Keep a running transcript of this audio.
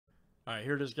Alright,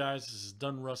 here it is, guys. This is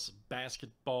Donruss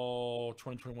Basketball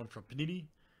 2021 from Panini.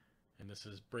 And this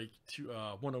is break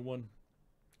 101.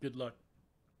 Good luck.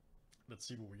 Let's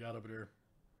see what we got over there.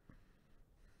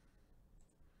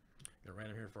 Got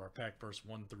random here for our pack first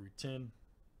 1 through 10.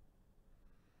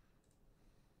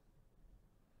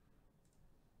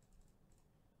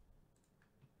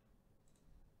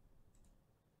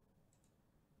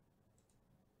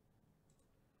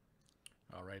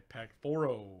 Alright, pack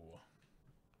 4-0.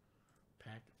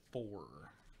 Pack 4.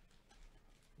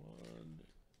 1,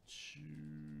 2,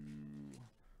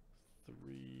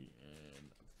 3,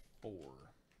 and 4.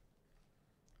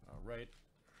 Alright.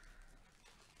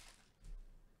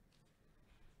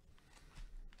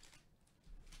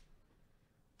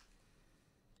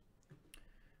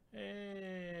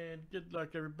 And good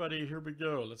luck, everybody. Here we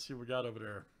go. Let's see what we got over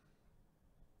there.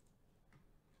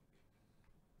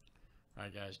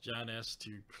 Alright, guys. John S.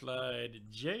 to Clyde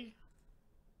J.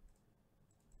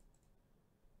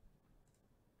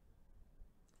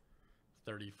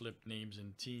 $30 flip names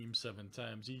and teams 7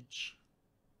 times each.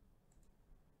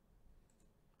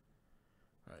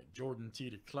 Alright, Jordan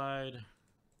T. to Clyde.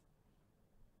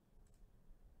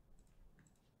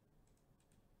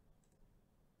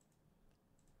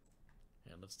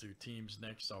 And let's do teams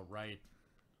next. Alright.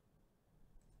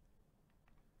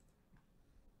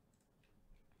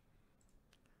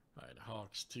 Alright,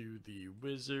 Hawks to the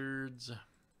Wizards.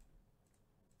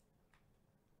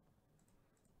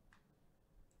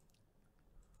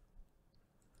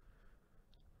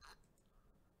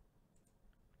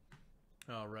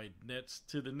 Alright, Nets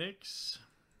to the Knicks.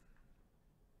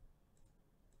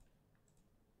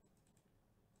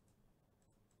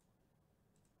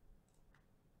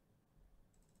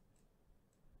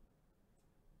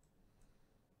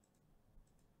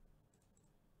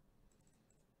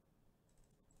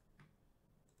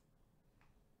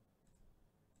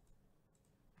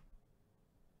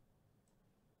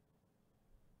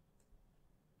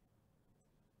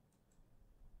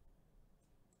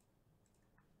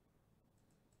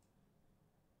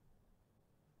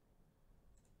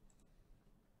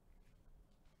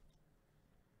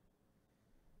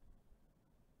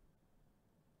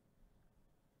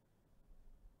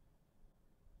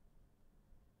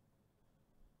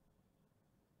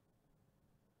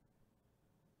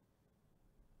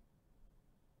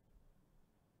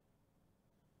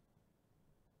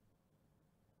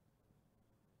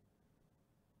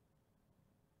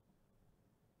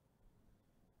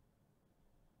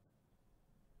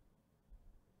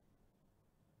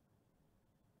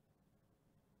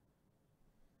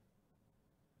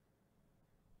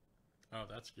 Oh,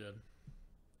 that's good.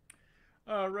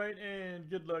 Alright, and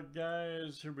good luck,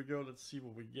 guys. Here we go. Let's see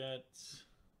what we get.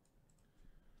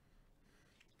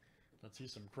 Let's see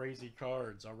some crazy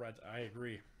cards. Alright, I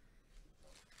agree.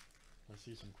 Let's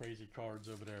see some crazy cards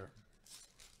over there.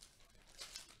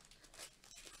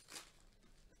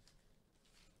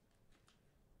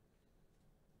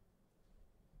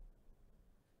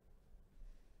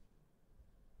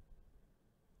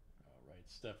 Alright,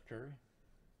 Steph Curry.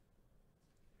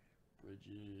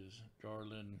 Bridges,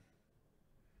 Garland,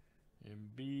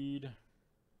 Embiid,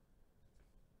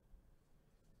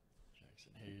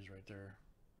 Jackson Hayes right there,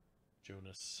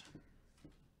 Jonas,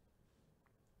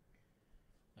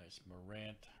 nice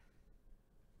Morant,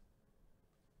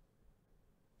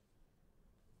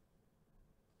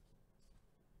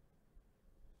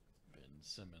 Ben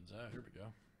Simmons. Here we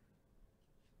go.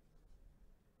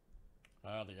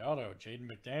 The auto, Jaden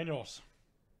McDaniels.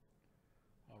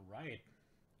 All right.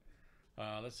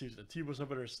 Let's see, the T was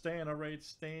over there. Stan, all right,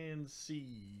 Stan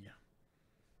C.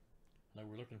 Now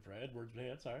we're looking for Edwards, but hey,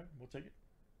 that's all right. We'll take it.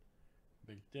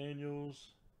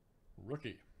 McDaniels,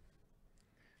 rookie.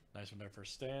 Nice one there for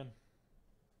Stan.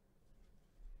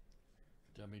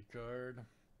 Dummy card.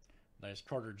 Nice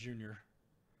Carter Jr.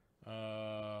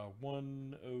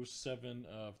 107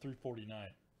 of 349.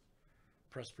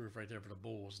 Press proof right there for the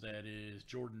Bulls. That is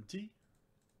Jordan T.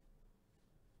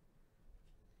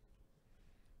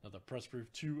 Another press proof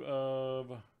 2 of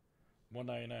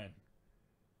 199.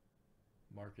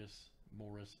 Marcus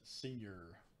Morris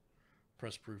Sr.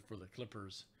 Press proof for the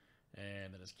Clippers.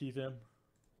 And then it's Keith M.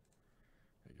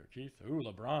 There you go, Keith. Ooh,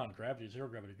 LeBron. Gravity, zero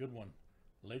gravity. Good one.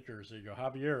 Lakers. There you go.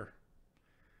 Javier.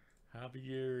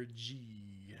 Javier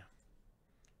G.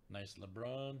 Nice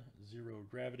LeBron. Zero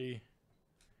gravity.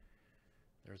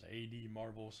 There's AD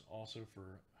Marbles also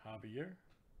for Javier.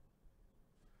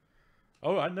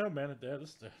 Oh, I know, man.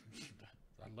 This I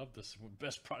love this.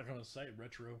 Best product on the site.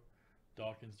 Retro.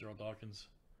 Dawkins. Daryl Dawkins.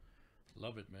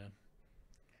 Love it, man.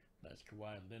 Nice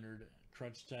Kawhi Leonard.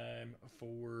 Crunch time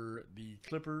for the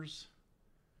Clippers.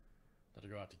 That'll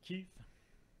go out to Keith.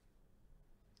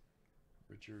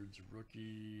 Richards,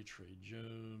 rookie. Trey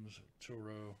Jones,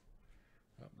 Toro.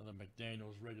 Oh, another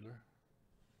McDaniels regular.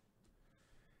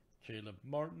 Caleb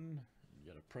Martin.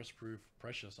 You got a press proof.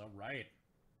 Precious. All right.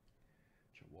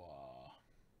 Chihuahua.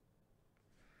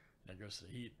 That goes to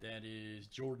the Heat. That is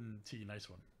Jordan T. Nice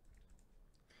one.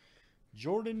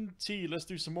 Jordan T. Let's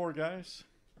do some more, guys.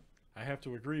 I have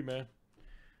to agree, man.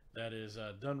 That is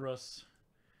Donruss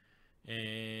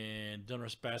and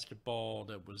Donruss basketball.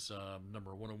 That was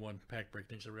number 101 pack break.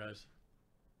 Thanks, guys.